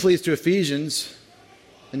Please to Ephesians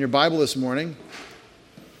in your Bible this morning.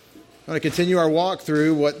 I want to continue our walk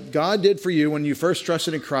through what God did for you when you first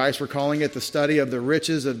trusted in Christ. We're calling it the study of the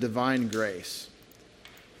riches of divine grace.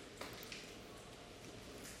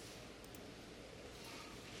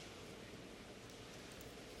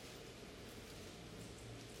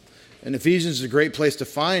 And Ephesians is a great place to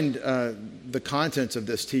find the contents of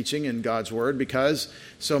this teaching in God's Word, because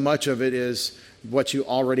so much of it is what you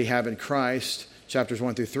already have in Christ, chapters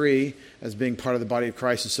 1 through 3, as being part of the body of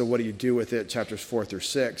Christ. And so what do you do with it, chapters 4 through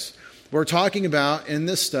 6. We're talking about, in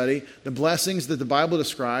this study, the blessings that the Bible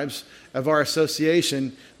describes of our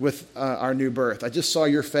association with our new birth. I just saw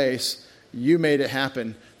your face. You made it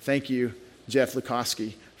happen. Thank you, Jeff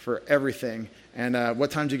Lukowski, for everything. And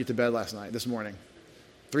what time did you get to bed this morning?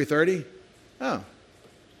 3:30? Oh.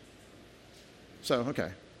 So,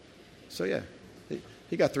 okay. So, yeah.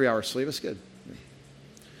 He got 3 hours sleep. It's good.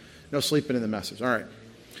 No sleeping in the message. All right.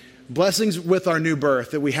 Blessings with our new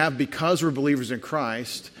birth that we have because we're believers in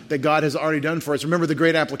Christ, that God has already done for us. Remember, the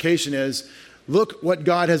great application is, look what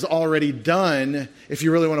God has already done. If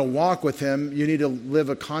you really want to walk with Him, you need to live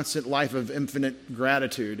a constant life of infinite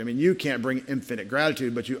gratitude. I mean, you can't bring infinite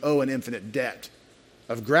gratitude, but you owe an infinite debt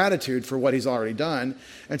of gratitude for what He's already done.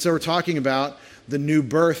 And so we're talking about the new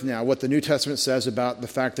birth now, what the New Testament says about the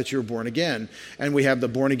fact that you're born again. And we have the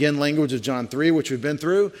born again language of John 3, which we've been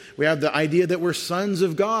through. We have the idea that we're sons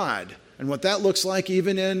of God, and what that looks like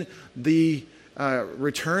even in the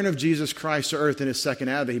return of Jesus Christ to earth in His second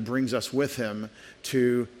advent. He brings us with Him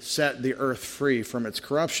to set the earth free from its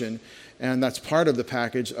corruption. And that's part of the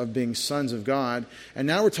package of being sons of God. And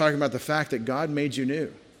now we're talking about the fact that God made you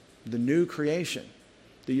new, the new creation.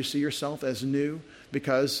 Do you see yourself as new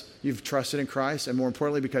because you've trusted in Christ, and more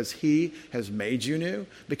importantly, because He has made you new?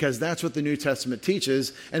 Because that's what the New Testament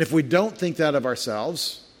teaches. And if we don't think that of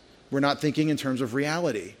ourselves, we're not thinking in terms of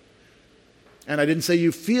reality. And I didn't say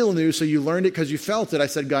you feel new, so you learned it because you felt it. I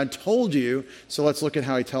said God told you, so let's look at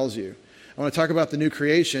how He tells you. I want to talk about the new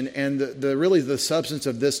creation and really the substance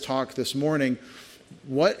of this talk this morning.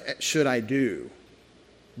 What should I do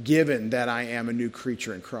given that I am a new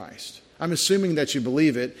creature in Christ? I'm assuming that you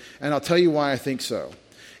believe it, and I'll tell you why I think so.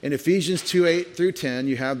 In Ephesians 2:8 through 10,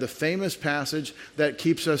 you have the famous passage that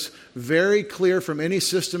keeps us very clear from any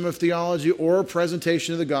system of theology or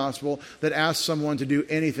presentation of the gospel that asks someone to do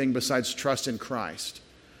anything besides trust in Christ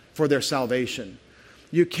for their salvation.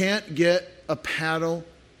 You can't get a paddle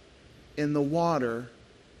in the water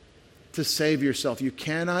to save yourself. You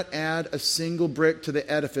cannot add a single brick to the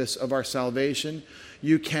edifice of our salvation.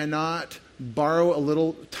 You cannot borrow a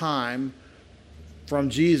little time from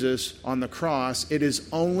Jesus on the cross. It is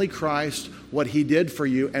only Christ, what He did for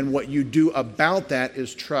you, and what you do about that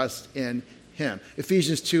is trust in Him.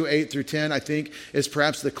 Ephesians 2:8 through 10, I think, is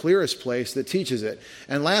perhaps the clearest place that teaches it.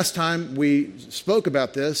 And last time we spoke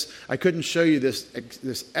about this, I couldn't show you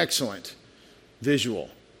this excellent visual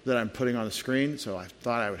that I'm putting on the screen, so I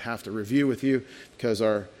thought I would have to review with you because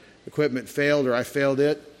our equipment failed, or I failed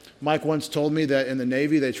it. Mike once told me that in the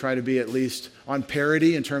Navy, they try to be at least on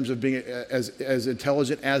parity in terms of being as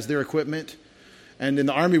intelligent as their equipment. And in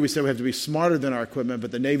the Army, we said we have to be smarter than our equipment,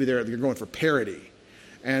 but the Navy, they're going for parity.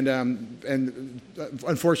 And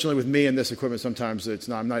unfortunately with me and this equipment, sometimes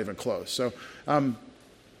I'm not even close. So,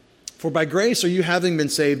 for by grace are you having been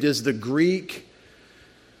saved is the Greek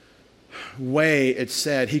way it's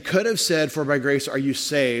said. He could have said, for by grace are you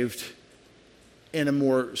saved, in a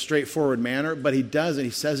more straightforward manner, but he doesn't.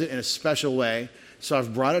 He says it in a special way. So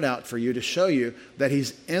I've brought it out for you to show you that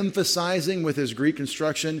he's emphasizing with his Greek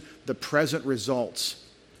construction the present results.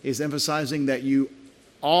 He's emphasizing that you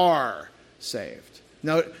are saved.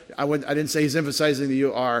 No, I didn't say he's emphasizing that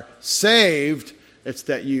you are saved. It's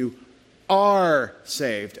that you are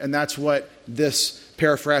saved. And that's what this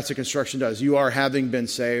paraphrastic construction does. You are having been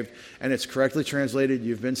saved, and it's correctly translated,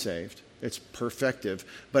 you've been saved. It's perfective,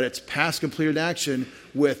 but it's past completed action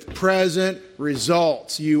with present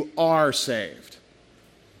results. You are saved.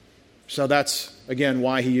 So that's, again,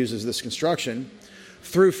 why he uses this construction.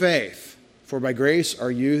 Through faith. For by grace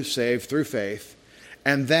are you saved through faith.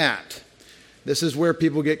 And that, this is where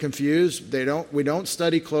people get confused. We don't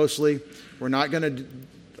study closely. We're not going to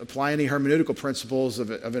apply any hermeneutical principles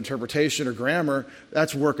of interpretation or grammar.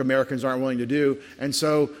 That's work Americans aren't willing to do. And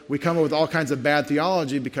so we come up with all kinds of bad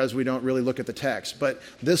theology because we don't really look at the text. But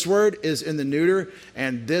this word is in the neuter,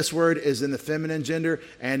 and this word is in the feminine gender,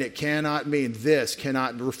 and it cannot mean, this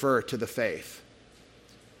cannot refer to the faith.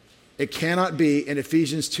 It cannot be in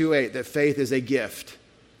Ephesians 2:8 that faith is a gift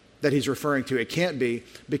that he's referring to. It can't be,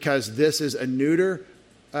 because this is a neuter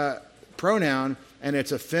pronoun, and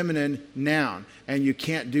it's a feminine noun, and you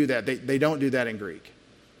can't do that. They don't do that in Greek.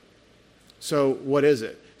 So what is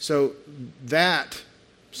it? So that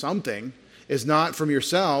something is not from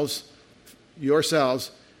yourselves,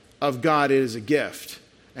 of God. It is a gift.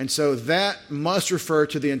 And so that must refer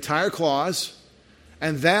to the entire clause.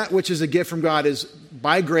 And that which is a gift from God is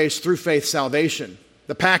by grace through faith salvation.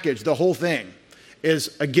 The package, the whole thing,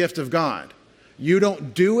 is a gift of God. You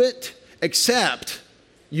don't do it except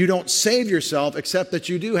you don't save yourself, except that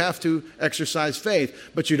you do have to exercise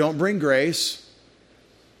faith. But you don't bring grace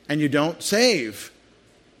and you don't save.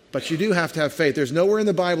 But you do have to have faith. There's nowhere in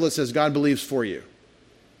the Bible that says God believes for you.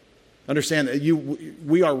 Understand that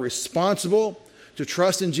we are responsible to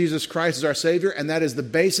trust in Jesus Christ as our Savior, and that is the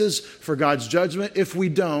basis for God's judgment. If we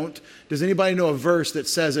don't, does anybody know a verse that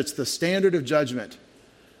says it's the standard of judgment?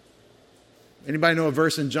 Anybody know a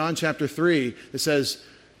verse in John chapter 3 that says,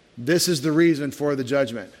 this is the reason for the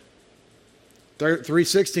judgment?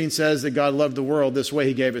 3:16 says that God loved the world this way,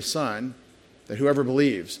 he gave his Son, that whoever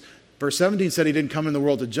believes. Verse 17 said he didn't come in the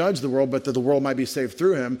world to judge the world, but that the world might be saved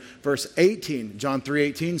through him. Verse 18, John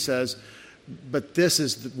 3:18 says, but this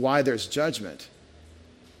is why there's judgment,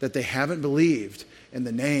 that they haven't believed in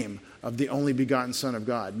the name of the only begotten Son of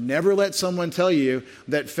God. Never let someone tell you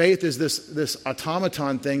that faith is this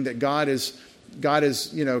automaton thing that God is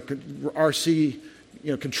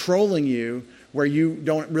controlling you, where you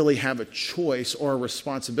don't really have a choice or a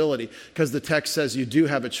responsibility, because the text says you do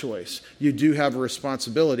have a choice. You do have a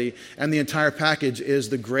responsibility, and the entire package is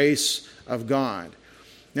the grace of God.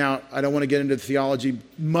 Now, I don't want to get into theology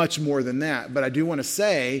much more than that, but I do want to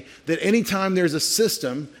say that anytime there's a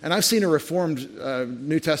system, and I've seen a Reformed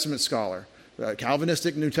New Testament scholar,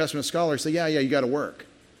 Calvinistic New Testament scholar say, yeah, you got to work.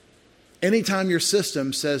 Anytime your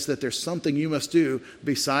system says that there's something you must do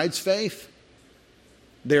besides faith,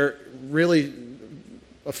 they're really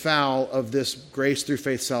afoul of this grace through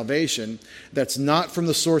faith salvation that's not from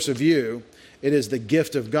the source of you. It is the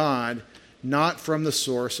gift of God, not from the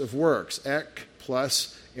source of works. Ek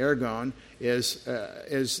plus ergon is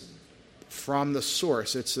from the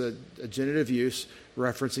source. It's a genitive use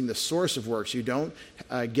referencing the source of works. You don't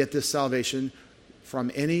get this salvation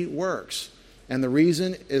from any works. And the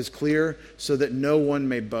reason is clear, so that no one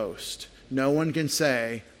may boast. No one can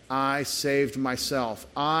say, I saved myself.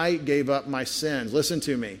 I gave up my sins. Listen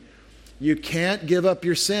to me. You can't give up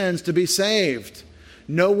your sins to be saved.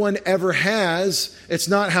 No one ever has. It's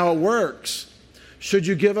not how it works. Should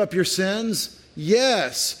you give up your sins?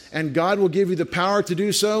 Yes. And God will give you the power to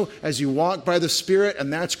do so as you walk by the Spirit,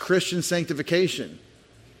 and that's Christian sanctification.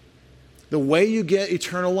 The way you get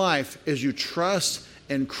eternal life is you trust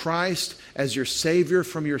in Christ as your Savior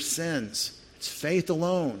from your sins. It's faith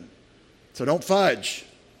alone. So don't fudge.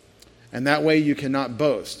 And that way you cannot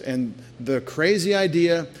boast. And the crazy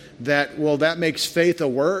idea that, that makes faith a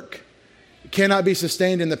work, cannot be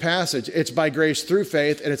sustained in the passage. It's by grace through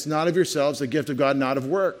faith, and it's not of yourselves, the gift of God, not of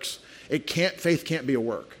works. Faith can't be a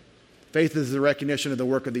work. Faith is the recognition of the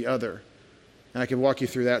work of the other. And I can walk you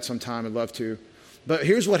through that sometime. I'd love to. But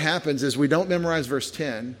here's what happens is we don't memorize verse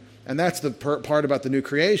 10, and that's the part about the new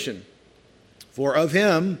creation. For of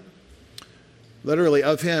him, literally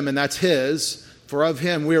of him, and that's his, for of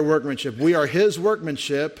him we are workmanship. We are his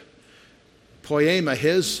workmanship, poema,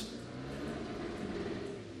 his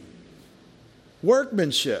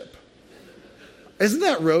workmanship. Isn't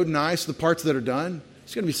that road nice, the parts that are done?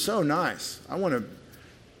 It's going to be so nice.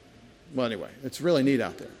 Anyway, it's really neat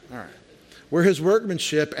out there. All right. We're his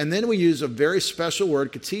workmanship, and then we use a very special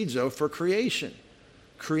word, katizo, for creation.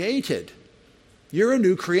 Created. You're a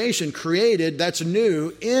new creation. Created, that's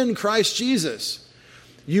new, in Christ Jesus.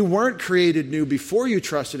 You weren't created new before you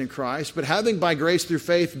trusted in Christ, but having by grace through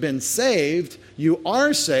faith been saved, you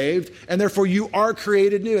are saved, and therefore you are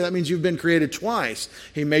created new. That means you've been created twice.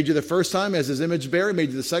 He made you the first time as his image bearer, made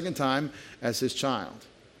you the second time as his child.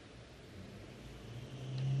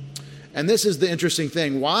 And this is the interesting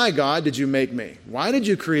thing. Why, God, did you make me? Why did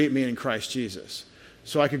you create me in Christ Jesus?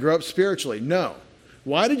 So I could grow up spiritually? No.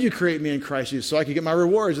 Why did you create me in Christ Jesus? So I could get my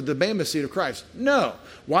rewards at the Bema seat of Christ? No.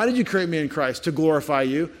 Why did you create me in Christ? To glorify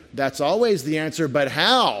you? That's always the answer, but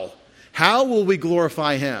how? How will we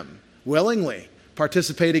glorify him? Willingly,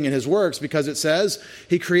 participating in his works, because it says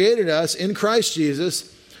he created us in Christ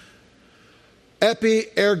Jesus, epi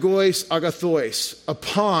ergois agathois,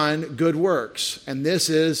 upon good works. And this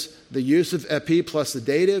is the use of epi plus the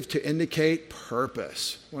dative to indicate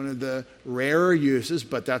purpose. One of the rarer uses,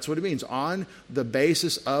 but that's what it means. On the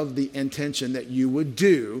basis of the intention that you would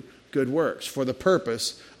do good works, for the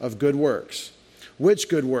purpose of good works. Which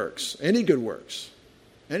good works? Any good works.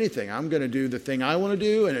 Anything. I'm going to do the thing I want to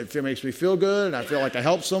do, and if it makes me feel good, and I feel like I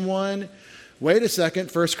helped someone. Wait a second,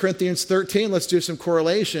 1 Corinthians 13, let's do some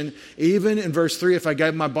correlation. Even in verse 3, if I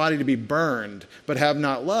gave my body to be burned, but have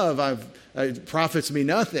not love, it profits me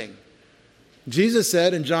nothing. Jesus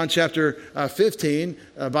said in John chapter 15,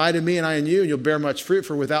 abide in me and I in you, and you'll bear much fruit,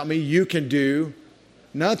 for without me you can do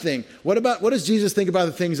nothing. What does Jesus think about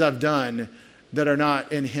the things I've done that are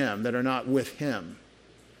not in him, that are not with him?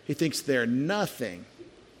 He thinks they're nothing.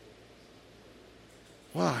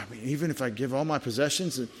 Wow, I mean, even if I give all my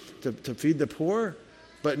possessions to feed the poor,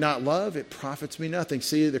 but not love, it profits me nothing.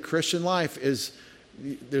 See, the Christian life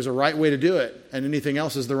there's a right way to do it, and anything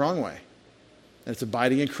else is the wrong way. And it's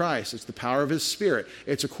abiding in Christ. It's the power of his Spirit.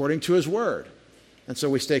 It's according to his word. And so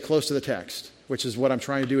we stay close to the text, which is what I'm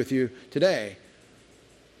trying to do with you today.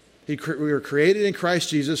 We were created in Christ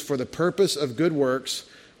Jesus for the purpose of good works,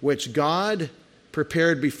 which God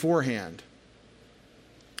prepared beforehand.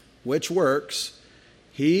 Which works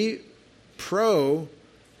he hetoimao,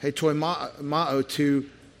 to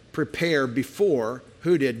prepare before.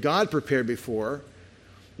 Who did? God prepared before.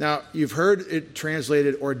 Now, you've heard it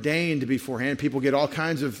translated ordained beforehand. People get all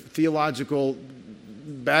kinds of theological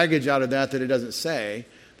baggage out of that it doesn't say.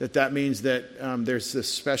 That means that there's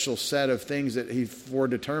this special set of things that he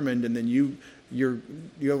foredetermined, and then you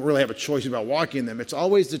don't really have a choice about walking in them. It's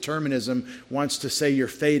always determinism wants to say you're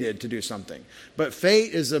fated to do something. But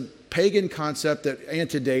fate is a pagan concept that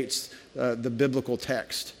antedates the biblical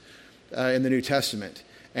text in the New Testament.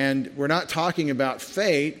 And we're not talking about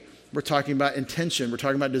fate. We're talking about intention. We're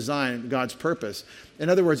talking about design, God's purpose. In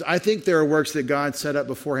other words, I think there are works that God set up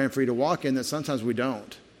beforehand for you to walk in that sometimes we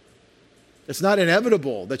don't. It's not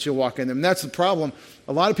inevitable that you'll walk in them. And that's the problem.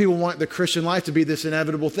 A lot of people want the Christian life to be this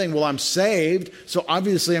inevitable thing. Well, I'm saved, so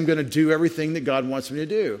obviously I'm going to do everything that God wants me to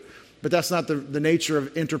do. But that's not the nature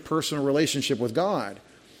of interpersonal relationship with God.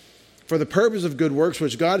 For the purpose of good works,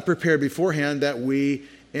 which God prepared beforehand, that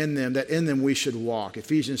in them we should walk.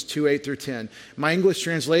 Ephesians 2:8-10. My English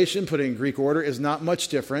translation, put in Greek order, is not much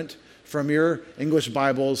different from your English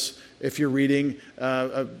Bibles if you're reading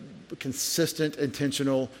a consistent,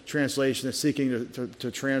 intentional translation that's seeking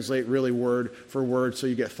to translate really word for word so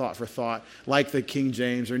you get thought for thought, like the King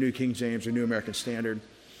James or New King James or New American Standard.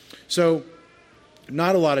 So,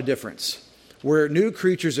 not a lot of difference. We're new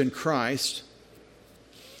creatures in Christ.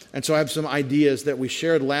 And so I have some ideas that we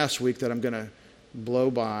shared last week that I'm going to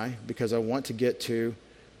blow by because I want to get to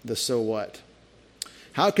the so what.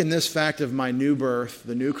 How can this fact of my new birth,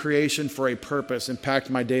 the new creation for a purpose, impact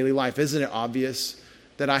my daily life? Isn't it obvious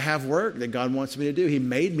that I have work that God wants me to do? He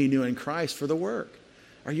made me new in Christ for the work.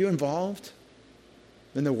 Are you involved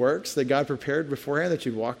in the works that God prepared beforehand that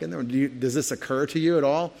you'd walk in there? Does this occur to you at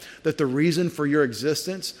all? That the reason for your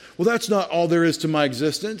existence, well, that's not all there is to my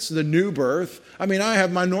existence, the new birth. I mean, I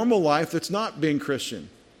have my normal life that's not being Christian.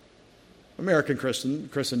 American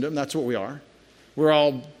Christendom, that's what we are. We're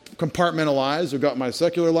all compartmentalized. I've got my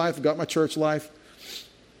secular life, I've got my church life.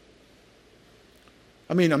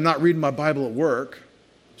 I mean, I'm not reading my Bible at work,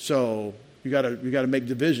 so you got to make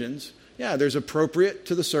divisions. Yeah, there's appropriate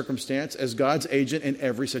to the circumstance as God's agent in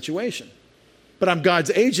every situation. But I'm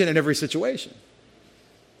God's agent in every situation.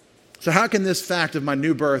 So how can this fact of my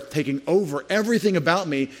new birth taking over everything about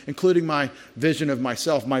me, including my vision of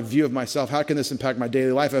myself, my view of myself, how can this impact my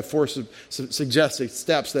daily life? I have 4 suggested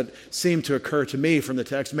steps that seem to occur to me from the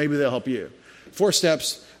text. Maybe they'll help you. 4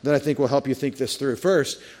 steps that I think will help you think this through.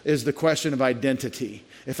 First is the question of identity.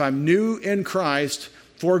 If I'm new in Christ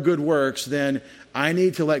for good works, then I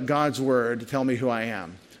need to let God's word tell me who I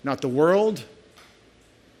am. Not the world,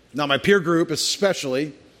 not my peer group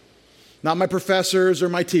especially, not my professors or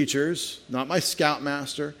my teachers, not my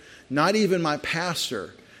scoutmaster, not even my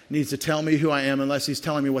pastor needs to tell me who I am unless he's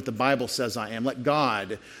telling me what the Bible says I am. Let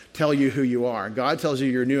God tell you who you are. God tells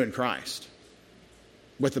you you're new in Christ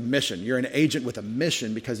with a mission. You're an agent with a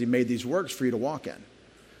mission because he made these works for you to walk in.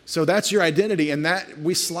 So that's your identity, and that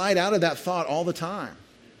we slide out of that thought all the time.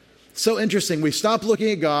 So interesting. We stop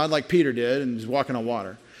looking at God like Peter did and he's walking on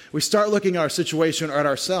water. We start looking at our situation or at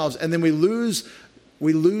ourselves, and then we lose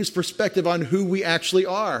perspective on who we actually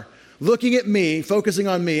are. Looking at me, focusing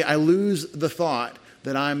on me, I lose the thought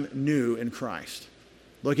that I'm new in Christ.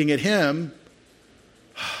 Looking at him,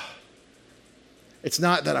 it's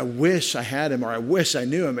not that I wish I had him or I wish I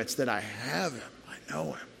knew him. It's that I have him. I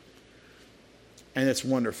know him. And it's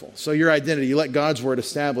wonderful. So your identity, you let God's word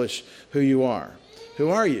establish who you are. Who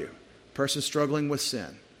are you? A person struggling with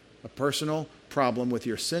sin. A personal problem with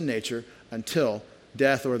your sin nature until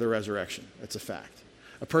death or the resurrection. That's a fact.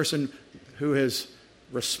 A person who is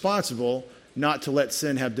responsible not to let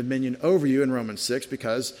sin have dominion over you in Romans 6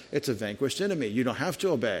 because it's a vanquished enemy. You don't have to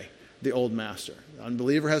obey the old master. The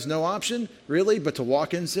unbeliever has no option, really, but to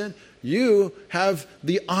walk in sin. You have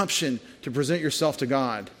the option to present yourself to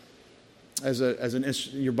God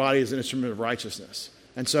your body as an instrument of righteousness.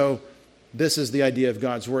 And so this is the idea of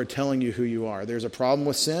God's word telling you who you are. There's a problem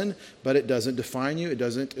with sin, but it doesn't define you.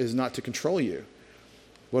 Is not to control you.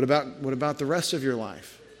 What about the rest of your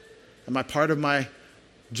life? Am I part of my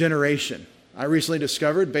generation? I recently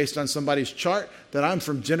discovered, based on somebody's chart, that I'm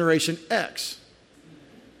from Generation X.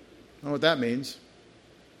 I don't know what that means.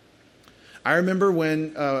 I remember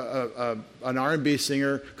when an R&B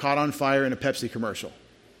singer caught on fire in a Pepsi commercial.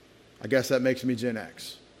 I guess that makes me Gen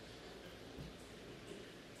X.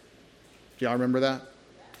 Do y'all remember that?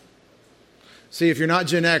 See, if you're not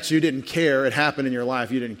Gen X, you didn't care. It happened in your life.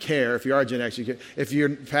 You didn't care. If you are Gen X, you care. If you're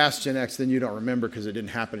past Gen X, then you don't remember because it didn't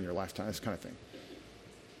happen in your lifetime. This kind of thing.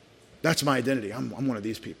 That's my identity. I'm one of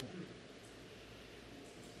these people.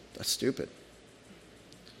 That's stupid.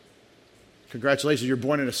 Congratulations, you're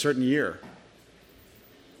born in a certain year.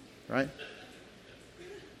 Right?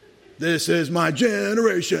 This is my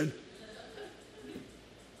generation.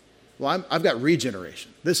 Well, I've got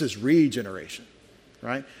regeneration. This is regeneration.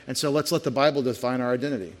 Right? And so let's let the Bible define our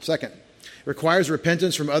identity. Second, it requires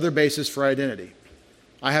repentance from other bases for identity.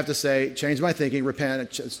 I have to say, change my thinking, repent,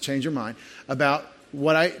 change your mind about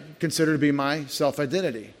what I consider to be my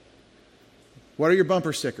self-identity. What are your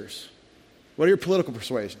bumper stickers? What are your political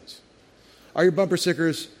persuasions? Are your bumper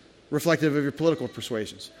stickers reflective of your political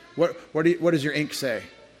persuasions? What does your ink say?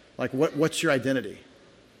 Like, what's your identity?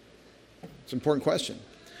 It's an important question.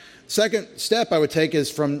 Second step I would take is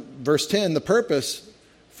from verse 10, the purpose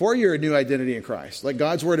for your new identity in Christ. Let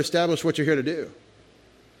God's word establish what you're here to do.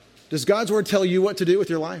 Does God's word tell you what to do with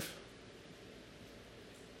your life?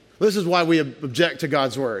 This is why we object to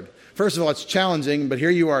God's word. First of all, it's challenging, but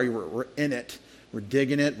here you are, we're in it. We're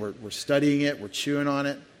digging it, we're studying it, we're chewing on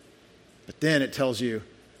it. But then it tells you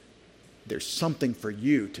there's something for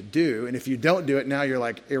you to do. And if you don't do it, now you're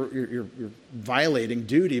like, you're violating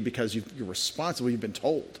duty because you're responsible, you've been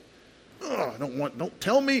told. Oh, don't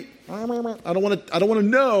tell me. I don't want to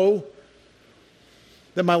know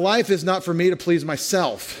that my life is not for me to please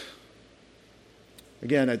myself.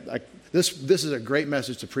 Again, this is a great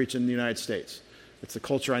message to preach in the United States. It's the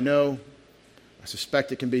culture I know. I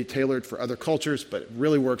suspect it can be tailored for other cultures, but it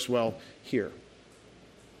really works well here.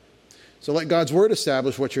 So let God's word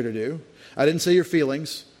establish what you're to do. I didn't say your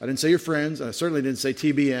feelings. I didn't say your friends. And I certainly didn't say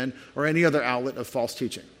TBN or any other outlet of false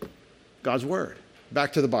teaching. God's word.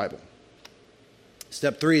 Back to the Bible.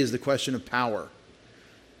 Step 3 is the question of power.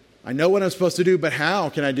 I know what I'm supposed to do, but how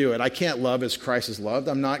can I do it? I can't love as Christ is loved.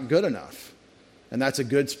 I'm not good enough. And that's a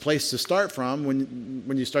good place to start from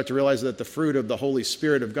when you start to realize that the fruit of the Holy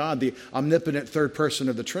Spirit of God, the omnipotent third person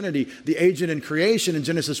of the Trinity, the agent in creation in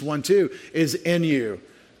Genesis 1:2, is in you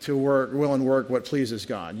to will and work what pleases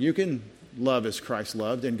God. You can love as Christ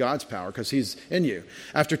loved in God's power because he's in you.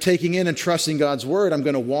 After taking in and trusting God's word, I'm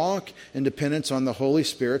going to walk in dependence on the Holy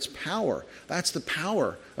Spirit's power. That's the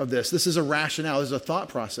power of this. This is a rationale. This is a thought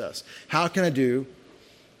process. How can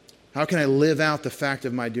I live out the fact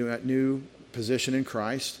of my new position in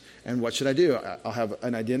Christ? And what should I do? I'll have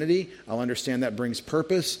an identity. I'll understand that brings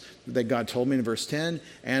purpose that God told me in verse 10.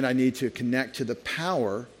 And I need to connect to the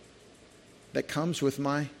power that comes with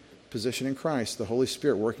my position in Christ, the Holy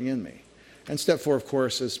Spirit working in me. And step 4, of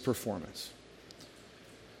course, is performance.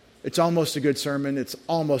 It's almost a good sermon. It's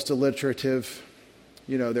almost alliterative.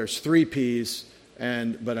 You know, there's 3 P's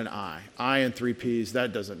but an I. I and 3 P's,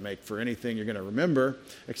 that doesn't make for anything you're going to remember,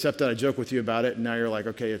 except that I joke with you about it, and now you're like,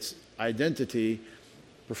 okay, it's identity,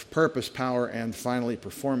 purpose, power, and finally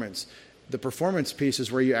performance. The performance piece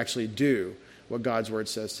is where you actually do what God's word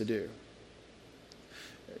says to do.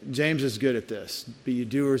 James is good at this. Be ye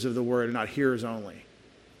doers of the word and not hearers only.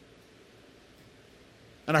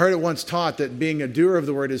 And I heard it once taught that being a doer of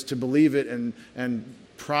the word is to believe it and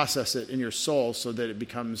process it in your soul so that it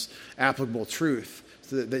becomes applicable truth,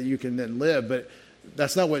 so that you can then live. But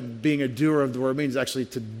that's not what being a doer of the word means, actually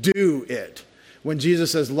to do it. When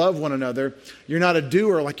Jesus says, love one another, you're not a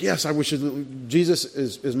doer like, yes, Jesus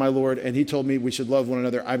is my Lord, and he told me we should love one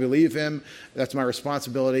another. I believe him. That's my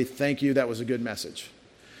responsibility. Thank you. That was a good message.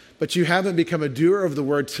 But you haven't become a doer of the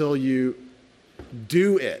word till you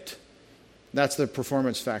do it. That's the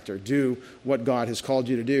performance factor. Do what God has called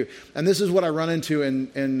you to do. And this is what I run into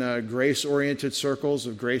in grace-oriented circles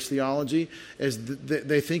of grace theology, is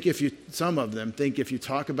they think some of them think if you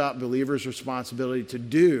talk about believers' responsibility to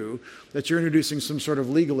do, that you're introducing some sort of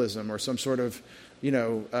legalism or some sort of,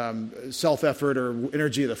 self-effort or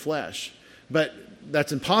energy of the flesh. But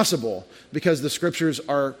that's impossible because the scriptures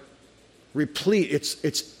are replete.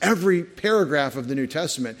 It's every paragraph of the New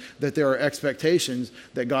Testament that there are expectations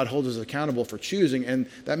that God holds us accountable for choosing, and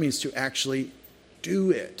that means to actually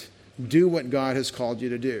do it. Do what God has called you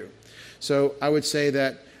to do. So I would say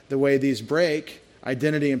that the way these break,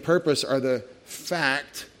 identity and purpose are the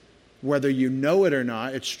fact, whether you know it or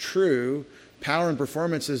not, it's true. Power and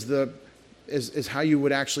performance is how you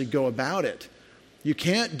would actually go about it. You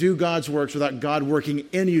can't do God's works without God working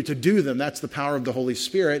in you to do them. That's the power of the Holy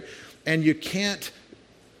Spirit. And you can't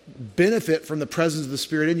benefit from the presence of the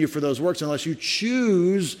Spirit in you for those works unless you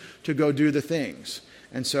choose to go do the things.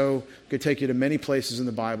 And so it could take you to many places in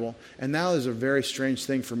the Bible. And now there's a very strange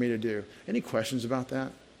thing for me to do. Any questions about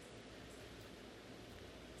that?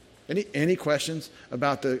 Any questions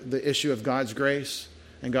about the issue of God's grace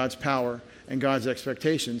and God's power and God's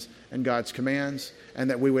expectations and God's commands, and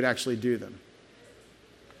that we would actually do them?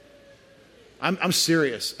 I'm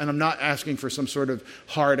serious, and I'm not asking for some sort of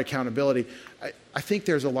hard accountability. I think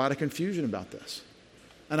there's a lot of confusion about this.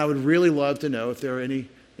 And I would really love to know if there are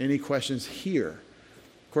any questions here.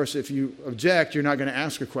 Of course, if you object, you're not going to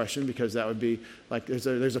ask a question, because that would be like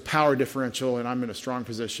there's a power differential and I'm in a strong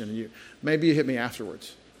position. And maybe you hit me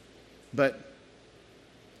afterwards. But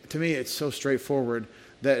to me, it's so straightforward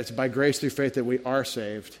that it's by grace through faith that we are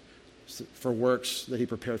saved for works that he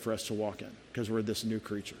prepared for us to walk in, because we're this new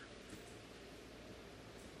creature.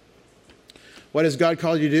 What has God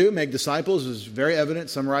called you to do? Make disciples is very evident,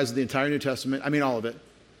 summarizes the entire New Testament. I mean, all of it.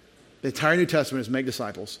 The entire New Testament is make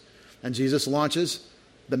disciples. And Jesus launches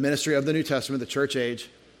the ministry of the New Testament, the church age,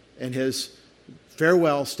 in his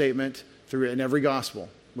farewell statement in every gospel.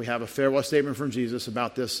 We have a farewell statement from Jesus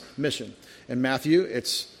about this mission. In Matthew,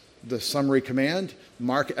 it's the summary command.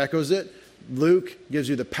 Mark echoes it. Luke gives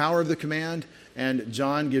you the power of the command. And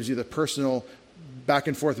John gives you the personal back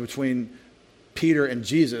and forth between Peter and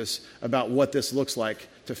Jesus about what this looks like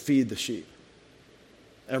to feed the sheep.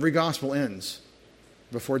 Every gospel ends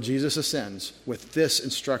before Jesus ascends with this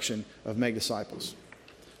instruction of make disciples.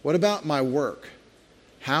 What about my work?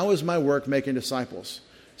 How is my work making disciples?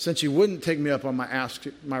 Since you wouldn't take me up on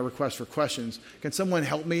my request for questions, can someone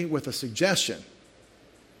help me with a suggestion?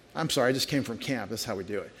 I'm sorry, I just came from camp. That's how we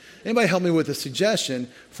do it. Anybody help me with a suggestion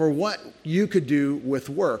for what you could do with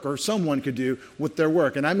work, or someone could do with their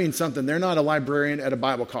work? And I mean something. They're not a librarian at a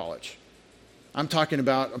Bible college. I'm talking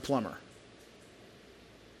about a plumber.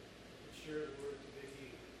 Share the word of the Big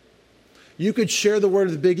E. You could share the word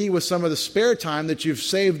of the Big E with some of the spare time that you've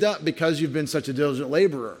saved up because you've been such a diligent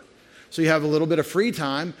laborer. So you have a little bit of free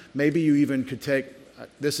time. Maybe you even could take,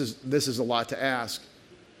 this is a lot to ask,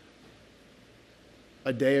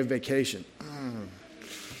 a day of vacation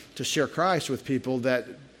to share Christ with people that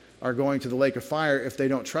are going to the lake of fire if they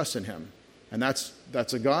don't trust in him. And that's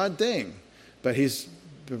a God thing. But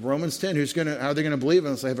Romans 10, how are they going to believe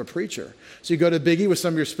unless they have a preacher? So you go to the Big E with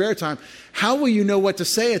some of your spare time. How will you know what to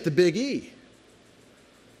say at the Big E?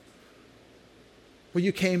 Well,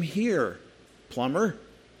 you came here, plumber.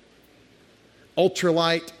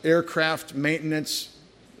 Ultralight aircraft maintenance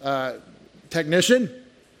technician.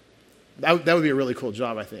 That would be a really cool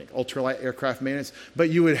job, I think. Ultralight aircraft maintenance.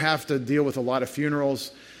 But you would have to deal with a lot of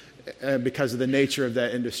funerals because of the nature of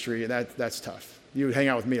that industry. And that's tough. You would hang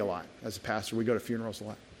out with me a lot as a pastor. We go to funerals a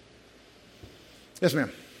lot. Yes, ma'am.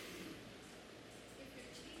 If you're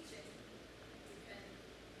teaching, you can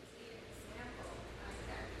lead an example. I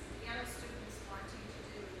had piano students wanting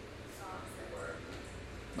to do songs that were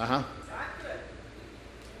Uh-huh. not good.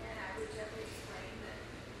 And I would gently explain that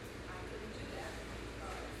I couldn't do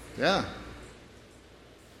that. Yeah.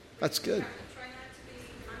 That's good. Try not to be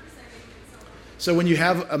condescending and so on. So when you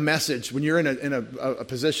have a message, when you're in a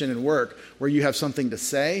position in work where you have something to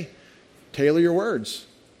say, tailor your words.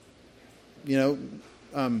 You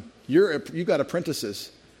know, you've got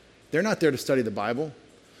apprentices. They're not there to study the Bible,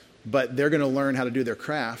 but they're going to learn how to do their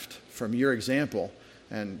craft from your example.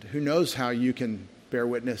 And who knows how you can bear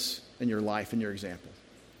witness in your life and your example.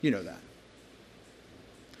 You know that.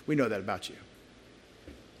 We know that about you.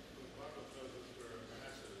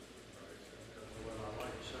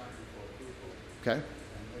 Okay.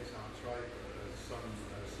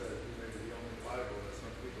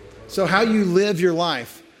 So how you live your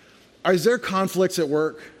life. Is there conflicts at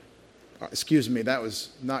work? Excuse me, that was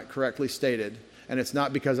not correctly stated. And it's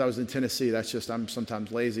not because I was in Tennessee. That's just I'm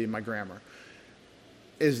sometimes lazy in my grammar.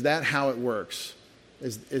 Is that how it works?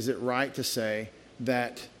 Is it right to say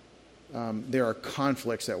that there are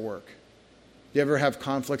conflicts at work? Do you ever have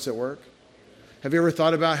conflicts at work? Have you ever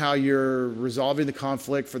thought about how you're resolving the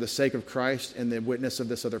conflict for the sake of Christ and the witness of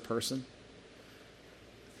this other person?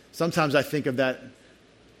 Sometimes I think of that,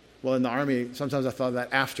 well, in the Army, sometimes I thought of that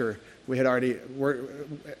after we had already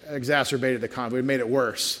exacerbated the conflict. We made it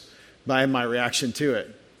worse by my reaction to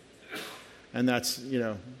it. And that's,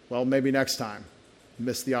 well, maybe next time.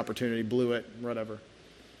 Missed the opportunity, blew it, whatever.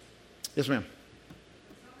 Yes, ma'am.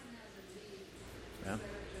 Someone has a need, Yeah. instead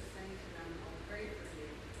of just saying to them, I'll pray for you,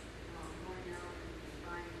 going out and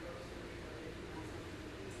buying groceries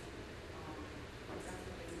or if you want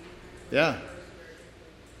something to eat, that's what they need. Yeah.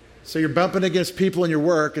 So you're bumping against people in your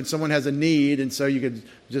work and someone has a need, and so you could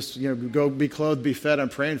just, go be clothed, be fed, I'm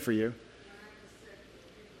praying for you.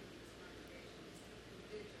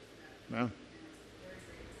 Well,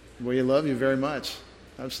 we love you very much.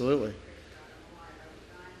 Absolutely.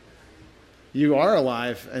 You are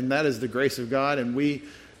alive, and that is the grace of God, and we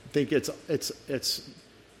think it's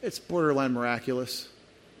borderline miraculous,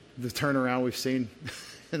 the turnaround we've seen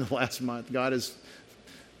in the last month. God is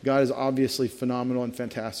obviously phenomenal and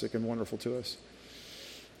fantastic and wonderful to us.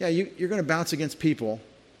 Yeah, you're going to bounce against people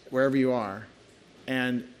wherever you are,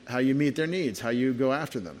 and how you meet their needs, how you go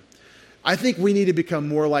after them. I think we need to become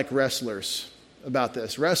more like wrestlers about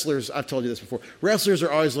this. Wrestlers, I've told you this before, wrestlers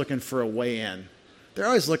are always looking for a way in. They're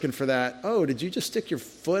always looking for that, oh, did you just stick your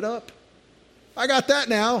foot up? I got that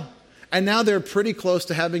now. And now they're pretty close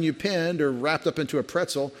to having you pinned or wrapped up into a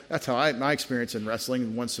pretzel. That's how my experience in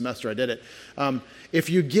wrestling, one semester I did it. If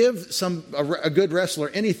you give a good wrestler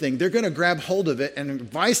anything, they're going to grab hold of it and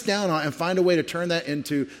vice down on it and find a way to turn that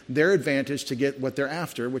into their advantage to get what they're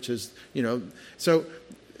after, which is, so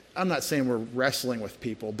I'm not saying we're wrestling with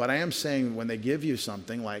people, but I am saying when they give you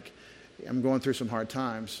something like, I'm going through some hard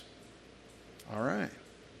times, all right,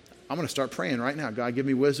 I'm going to start praying right now. God, give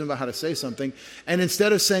me wisdom about how to say something. And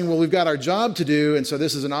instead of saying, well, we've got our job to do, and so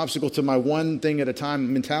this is an obstacle to my one thing at a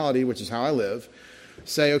time mentality, which is how I live,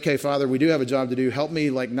 say, okay, Father, we do have a job to do. Help me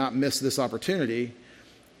not miss this opportunity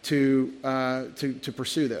to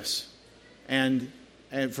pursue this and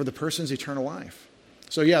for the person's eternal life.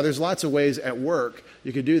 So yeah, there's lots of ways at work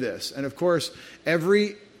you could do this. And of course,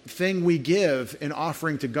 everything we give in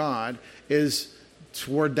offering to God is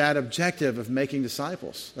toward that objective of making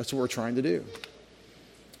disciples. That's what we're trying to do.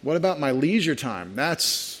 What about my leisure time?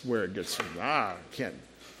 That's where it gets, can't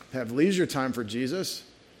have leisure time for Jesus.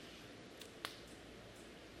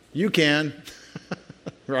 You can,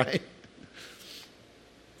 right?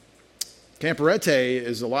 Camporete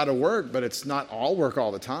is a lot of work, but it's not all work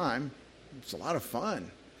all the time. It's a lot of fun.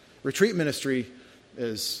 Retreat ministry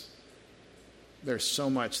there's so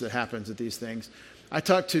much that happens at these things. I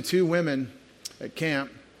talked to 2 women at camp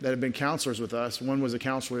that have been counselors with us. One was a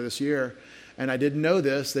counselor this year, and I didn't know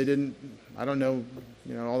this. I don't know,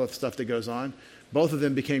 all the stuff that goes on. Both of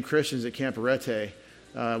them became Christians at Camp Arete,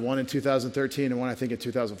 one in 2013 and one I think in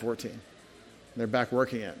 2014. They're back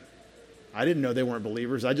working it. I didn't know they weren't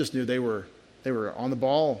believers. I just knew they were on the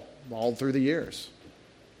ball all through the years.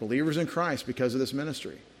 Believers in Christ because of this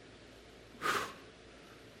ministry.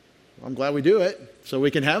 Well, I'm glad we do it so we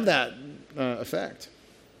can have that effect.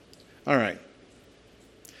 All right.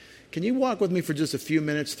 Can you walk with me for just a few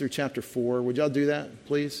minutes through chapter 4? Would y'all do that,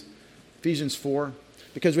 please? Ephesians 4.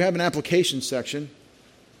 Because we have an application section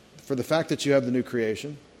for the fact that you have the new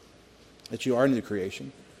creation, that you are new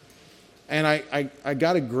creation. And I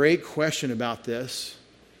got a great question about this,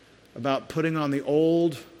 about putting on the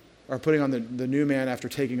old or putting on the new man after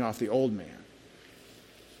taking off the old man.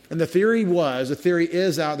 And the theory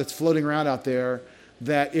is out that's floating around out there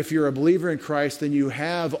that if you're a believer in Christ, then you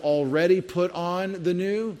have already put on the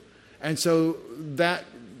new. And so that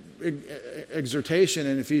exhortation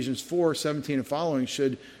in Ephesians 4:17 and following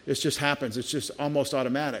it just happens. It's just almost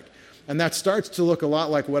automatic. And that starts to look a lot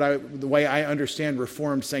like the way I understand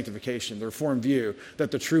Reformed sanctification, the Reformed view,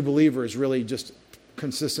 that the true believer is really just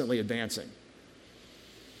consistently advancing.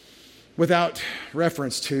 Without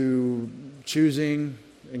reference to choosing,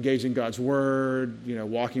 engaging God's word,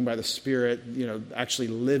 walking by the Spirit, actually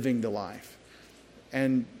living the life.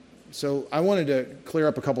 And so I wanted to clear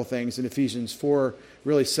up a couple things in Ephesians 4,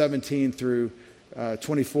 really 17 through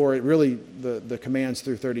 24. It really, the commands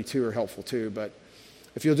through 32 are helpful too. But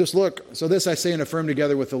if you'll just look, so this I say and affirm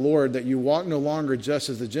together with the Lord, that you walk no longer just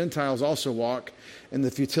as the Gentiles also walk in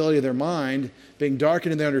the futility of their mind, being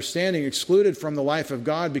darkened in their understanding, excluded from the life of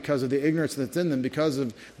God because of the ignorance that's in them, because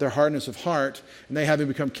of their hardness of heart, and they, having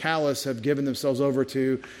become callous, have given themselves over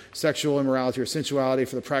to sexual immorality or sensuality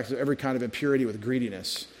for the practice of every kind of impurity with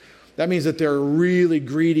greediness. That means that they're really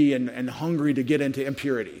greedy and hungry to get into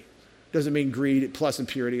impurity. Doesn't mean greed plus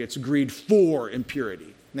impurity. It's greed for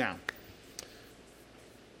impurity. Now,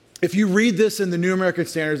 if you read this in the New American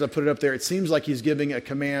Standards, I put it up there, it seems like he's giving a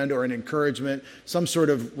command or an encouragement, some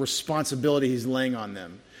sort of responsibility he's laying on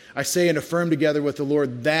them. I say and affirm together with the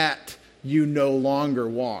Lord that you no longer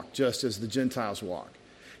walk, just as the Gentiles walk.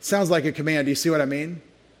 Sounds like a command. Do you see what I mean?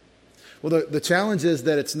 Well, the challenge is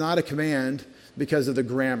that it's not a command because of the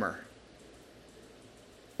grammar.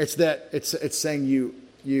 It's that it's saying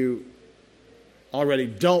you already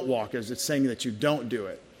don't walk, as it's saying that you don't do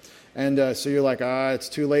it. And so you're like, it's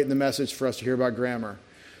too late in the message for us to hear about grammar.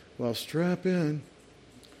 Well, strap in.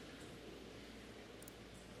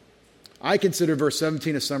 I consider verse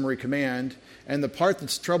 17 a summary command, and the part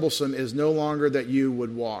that's troublesome is no longer that you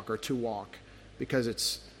would walk or to walk, because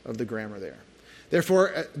it's of the grammar there.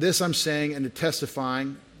 Therefore, this I'm saying and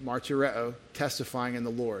testifying, martyreo, testifying in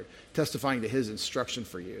the Lord, testifying to his instruction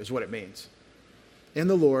for you is what it means. In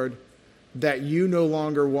the Lord, that you no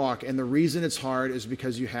longer walk. And the reason it's hard is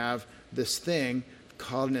because you have this thing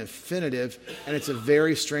called an infinitive, and it's a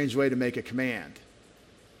very strange way to make a command.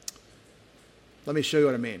 Let me show you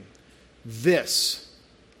what I mean. This,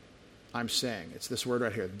 I'm saying. It's this word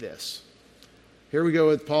right here, this. Here we go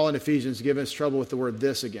with Paul in Ephesians giving us trouble with the word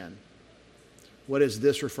this again. What is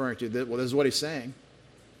this referring to? Well, this is what he's saying.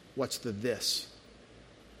 What's the this?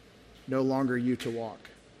 No longer you to walk.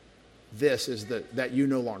 This is that you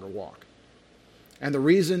no longer walk. And the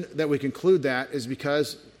reason that we conclude that is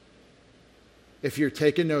because if you're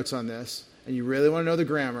taking notes on this and you really want to know the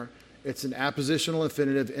grammar, it's an appositional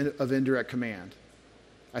infinitive of indirect command.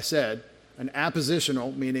 I said an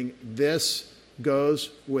appositional, meaning this goes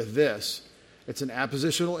with this. It's an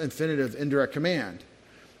appositional infinitive indirect command.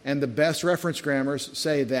 And the best reference grammars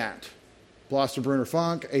say that. Bloster, Bruner,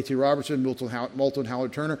 Funk, A.T. Robertson, Moulton,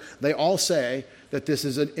 Howard, Turner, they all say that this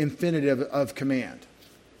is an infinitive of command.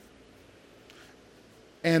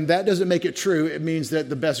 And that doesn't make it true. It means that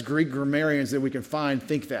the best Greek grammarians that we can find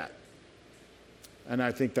think that. And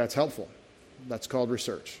I think that's helpful. That's called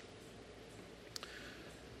research.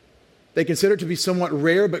 They consider it to be somewhat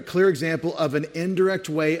rare but clear example of an indirect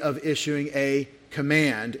way of issuing a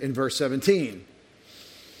command in verse 17.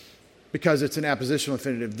 Because it's an appositional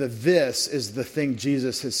infinitive. The this is the thing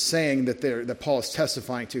Jesus is saying that Paul is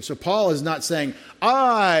testifying to. So Paul is not saying,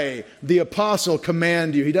 I, the apostle,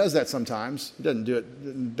 command you. He does that sometimes. He doesn't do it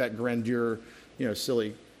in that grandeur,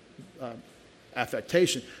 silly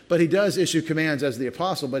affectation. But he does issue commands as the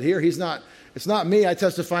apostle. But here it's not me, I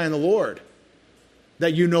testify in the Lord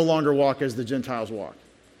that you no longer walk as the Gentiles walk.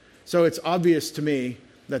 So it's obvious to me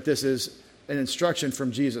that this is an instruction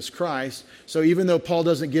from Jesus Christ. So even though Paul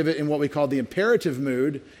doesn't give it in what we call the imperative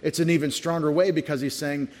mood, it's an even stronger way because he's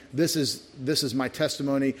saying, this is my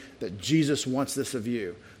testimony that Jesus wants this of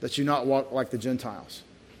you, that you not walk like the Gentiles.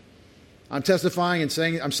 I'm testifying and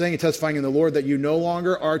saying in the Lord that you no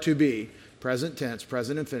longer are to be, present tense,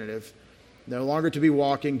 present infinitive, no longer to be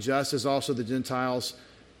walking just as also the Gentiles,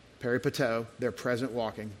 peripateo, they're present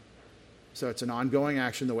walking. So it's an ongoing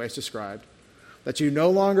action the way it's described. That you no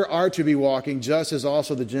longer are to be walking just as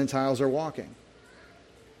also the Gentiles are walking.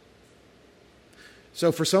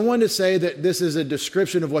 So for someone to say that this is a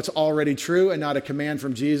description of what's already true and not a command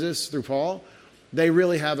from Jesus through Paul, they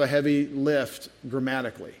really have a heavy lift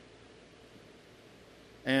grammatically.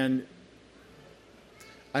 And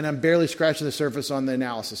I'm barely scratching the surface on the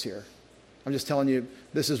analysis here. I'm just telling you,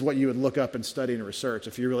 this is what you would look up and study and research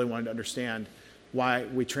if you really wanted to understand why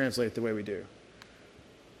we translate it the way we do.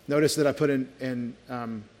 Notice that I put in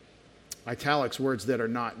italics words that are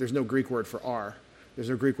not. There's no Greek word for are. There's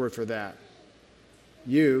no Greek word for that.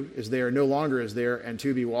 You is there, no longer is there, and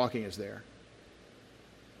to be walking is there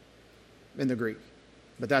in the Greek.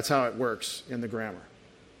 But that's how it works in the grammar.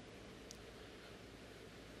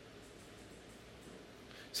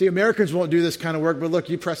 See, Americans won't do this kind of work, but look,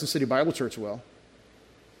 you Preston City Bible Church will.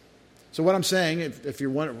 So what I'm saying, if you're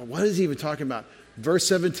wondering, what is he even talking about? Verse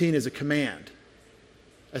 17 is a command.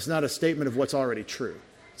 It's not a statement of what's already true.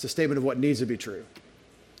 It's a statement of what needs to be true.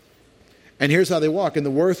 And here's how they walk. In the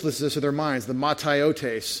worthlessness of their minds, the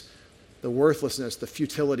mataiotes, the worthlessness, the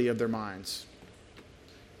futility of their minds.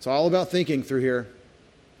 It's all about thinking through here.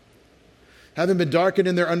 Having been darkened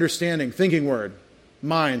in their understanding, thinking word.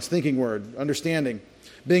 Minds, thinking word, understanding.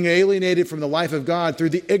 Being alienated from the life of God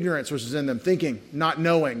through the ignorance which is in them. Thinking, not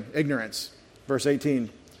knowing, ignorance. Verse 18.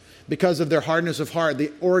 Because of their hardness of heart,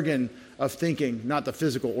 the organ of thinking, not the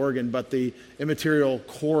physical organ, but the immaterial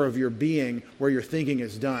core of your being where your thinking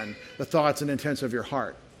is done, the thoughts and intents of your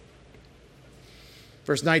heart.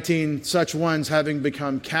 Verse 19, such ones having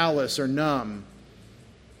become callous or numb,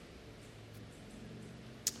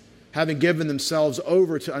 having given themselves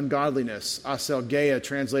over to ungodliness, aselgeia,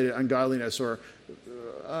 translated ungodliness, or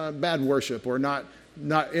bad worship, or not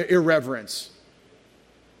irreverence,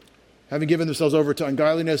 having given themselves over to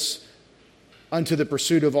ungodliness, unto the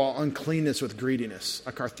pursuit of all uncleanness with greediness.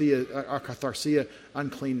 Akatharsia,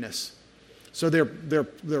 uncleanness. So they're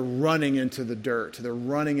running into the dirt. They're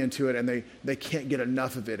running into it, and they can't get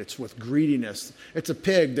enough of it. It's with greediness. It's a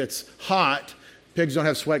pig that's hot. Pigs don't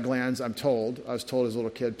have sweat glands, I'm told. I was told as a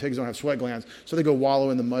little kid, pigs don't have sweat glands, so they go wallow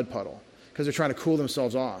in the mud puddle because they're trying to cool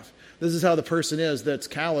themselves off. This is how the person is that's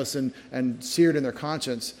callous and seared in their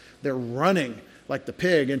conscience. They're running like the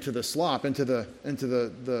pig into the slop, into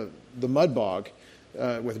the mud bog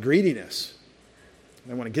with greediness.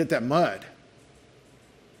 They want to get that mud.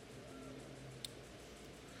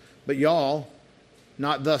 But y'all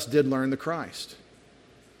not thus did learn the Christ.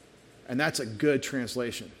 And that's a good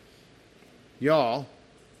translation. Y'all,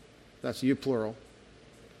 that's you plural,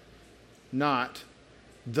 not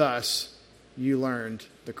thus you learned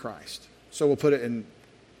the Christ. So we'll put it in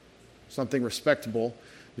something respectable.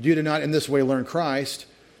 But you did not in this way learn Christ,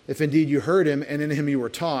 if indeed you heard him and in him you were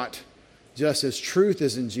taught, just as truth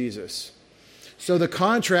is in Jesus. So the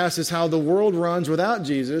contrast is how the world runs without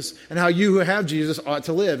Jesus and how you who have Jesus ought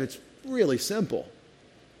to live. It's really simple.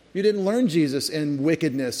 You didn't learn Jesus in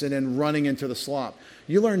wickedness and in running into the slop.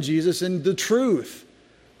 You learned Jesus in the truth,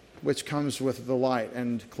 which comes with the light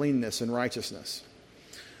and cleanness and righteousness.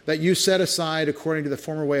 That you set aside according to the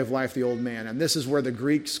former way of life the old man. And this is where the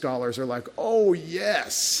Greek scholars are like, oh,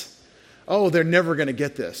 yes. Oh, they're never going to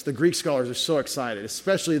get this. The Greek scholars are so excited,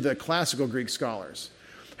 especially the classical Greek scholars,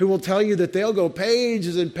 who will tell you that they'll go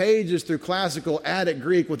pages and pages through classical Attic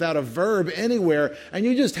Greek without a verb anywhere, and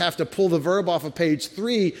you just have to pull the verb off of page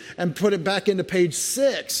 3 and put it back into page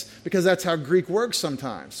 6, because that's how Greek works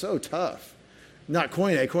sometimes. So tough. Not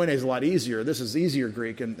Koine. Koine is a lot easier. This is easier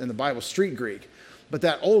Greek in the Bible, street Greek. But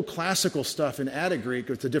that old classical stuff in Attic Greek,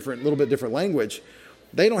 it's a little bit different language.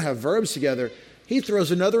 They don't have verbs together. He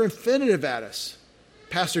throws another infinitive at us.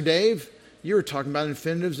 Pastor Dave, you were talking about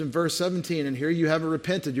infinitives in verse 17, and here you haven't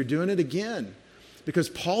repented. You're doing it again because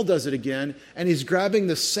Paul does it again, and he's grabbing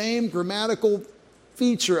the same grammatical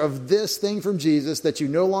feature of this thing from Jesus that you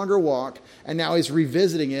no longer walk, and now he's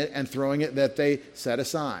revisiting it and throwing it that they set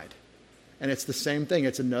aside. And it's the same thing.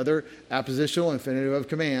 It's another appositional infinitive of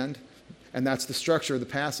command, and that's the structure of the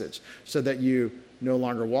passage, so that you no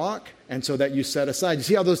longer walk, and so that you set aside. You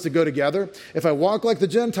see how those two go together? If I walk like the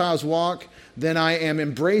Gentiles walk, then I am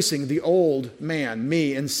embracing the old man,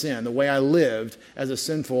 me in sin, the way I lived as a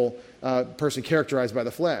sinful person characterized by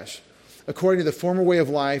the flesh. According to the former way of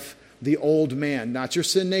life, the old man, not your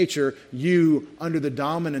sin nature, you under the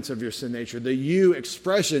dominance of your sin nature, the you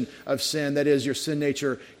expression of sin, that is your sin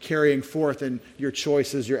nature carrying forth in your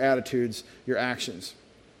choices, your attitudes, your actions.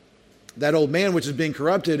 That old man which is being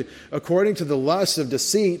corrupted according to the lust of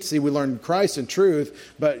deceit. See, we learned Christ in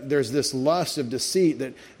truth, but there's this lust of deceit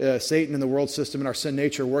that Satan and the world system and our sin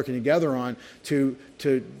nature are working together on to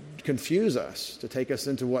confuse us, to take us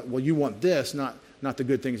into what, well, you want this, not the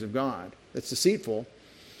good things of God. It's deceitful.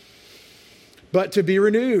 But to be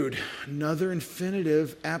renewed, another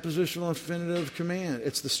infinitive, appositional infinitive command.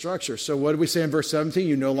 It's the structure. So what did we say in verse 17?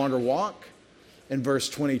 You no longer walk. In verse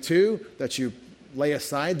 22, that you lay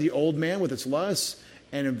aside the old man with its lusts,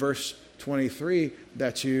 and in verse 23,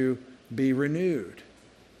 that you be renewed.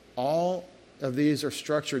 All of these are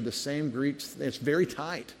structured the same Greek. It's very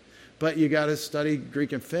tight, but you got to study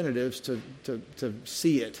Greek infinitives to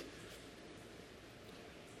see it.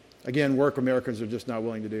 Again, work Americans are just not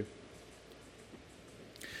willing to do.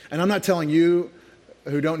 And I'm not telling you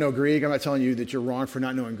who don't know Greek, I'm not telling you that you're wrong for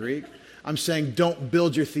not knowing Greek. I'm saying don't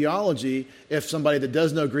build your theology if somebody that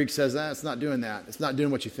does know Greek says that. It's not doing that. It's not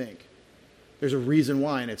doing what you think. There's a reason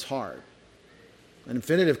why, and it's hard. An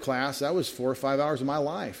infinitive class, that was 4 or 5 hours of my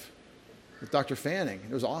life with Dr. Fanning.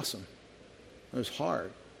 It was awesome. It was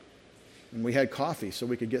hard. And we had coffee so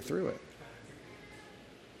we could get through it.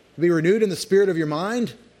 Be renewed in the spirit of your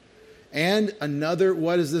mind. And another,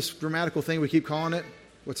 what is this grammatical thing we keep calling it?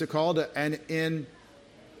 What's it called?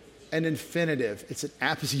 An infinitive. It's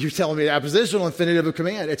you're telling me an appositional infinitive of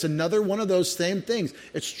command. It's another one of those same things.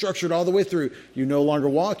 It's structured all the way through. You no longer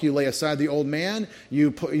walk. You lay aside the old man.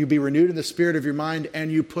 You be renewed in the spirit of your mind,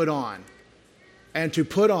 and you put on. And to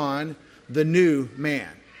put on the new man.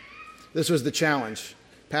 This was the challenge.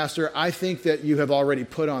 Pastor, I think that you have already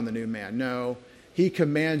put on the new man. No, he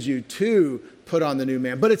commands you to put on the new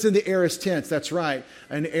man. But it's in the aorist tense, that's right.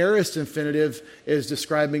 An aorist infinitive is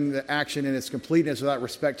describing the action in its completeness without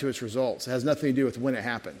respect to its results. It has nothing to do with when it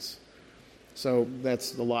happens. So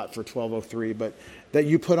that's a lot for 1203. But that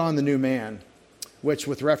you put on the new man, which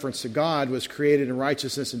with reference to God was created in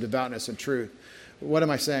righteousness and devoutness and truth. What am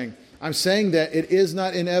I saying? I'm saying that it is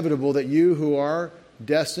not inevitable that you who are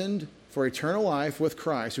destined for eternal life with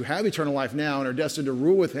Christ, who have eternal life now and are destined to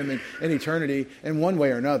rule with him in eternity in one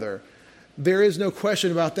way or another, There is no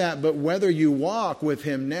question about that, but whether you walk with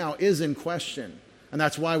him now is in question. And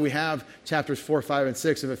that's why we have chapters 4, 5, and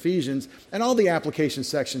 6 of Ephesians and all the application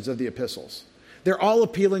sections of the epistles. They're all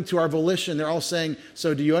appealing to our volition. They're all saying,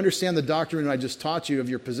 so do you understand the doctrine I just taught you of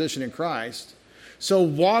your position in Christ? So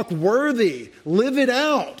walk worthy, live it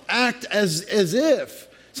out, act as if.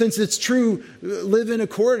 Since it's true, live in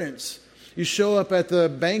accordance. You show up at the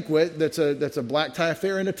banquet that's a black tie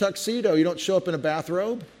affair in a tuxedo. You don't show up in a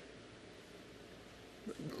bathrobe.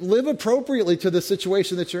 Live appropriately to the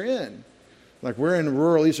situation that you're in. Like we're in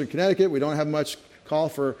rural Eastern Connecticut. We don't have much call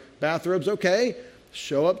for bathrobes. Okay,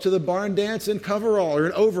 show up to the barn dance in coverall or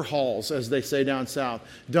in overalls, as they say down south.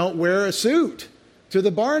 Don't wear a suit to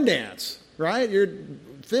the barn dance, right? You're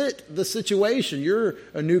fit the situation. You're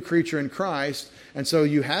a new creature in Christ. And so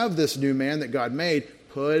you have this new man that God made.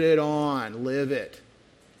 Put it on. Live it.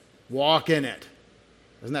 Walk in it.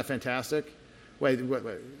 Isn't that fantastic? Wait.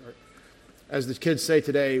 As the kids say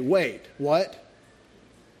today, wait, what?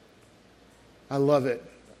 I love it.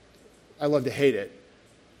 I love to hate it.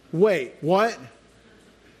 Wait, what?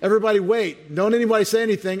 Everybody wait. Don't anybody say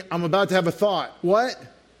anything. I'm about to have a thought. What?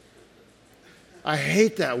 I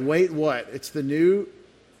hate that. Wait, what? It's the new...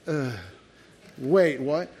 wait,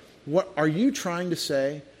 what? What are you trying to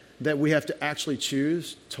say? That we have to actually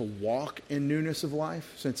choose to walk in newness of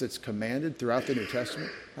life since it's commanded throughout the New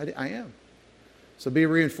Testament? I am. So be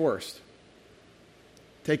reinforced.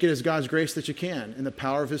 Take it as God's grace that you can in the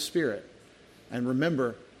power of his Spirit. And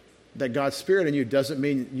remember that God's Spirit in you doesn't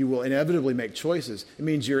mean you will inevitably make choices. It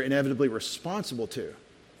means you're inevitably responsible to.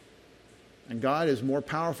 And God is more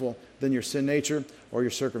powerful than your sin nature or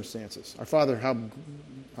your circumstances. Our Father, how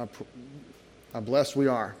blessed we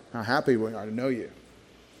are, how happy we are to know you.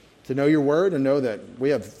 To know your word and know that we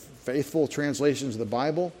have faithful translations of the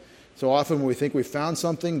Bible. So often when we think we've found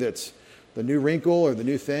something that's the new wrinkle or the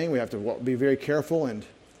new thing, we have to be very careful. And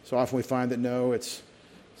so often we find that no, it's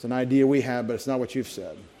an idea we have, but it's not what you've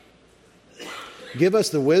said. Give us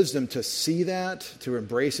the wisdom to see that, to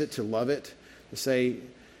embrace it, to love it, to say,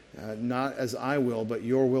 not as I will, but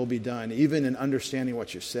your will be done, even in understanding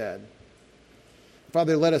what you said.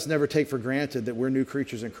 Father, let us never take for granted that we're new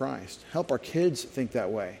creatures in Christ. Help our kids think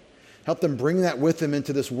that way. Help them bring that with them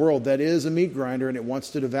into this world that is a meat grinder and it wants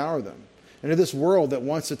to devour them. Into this world that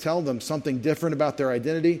wants to tell them something different about their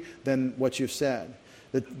identity than what you've said.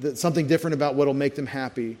 That something different about what will make them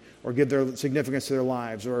happy or give their significance to their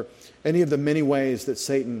lives or any of the many ways that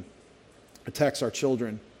Satan attacks our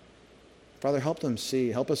children. Father, help them see,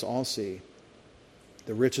 help us all see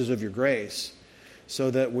the riches of your grace so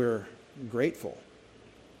that we're grateful.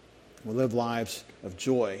 We'll live lives of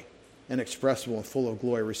joy, inexpressible and full of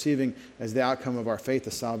glory, receiving as the outcome of our faith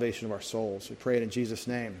the salvation of our souls. We pray it in Jesus'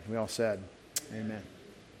 name. We all said, amen.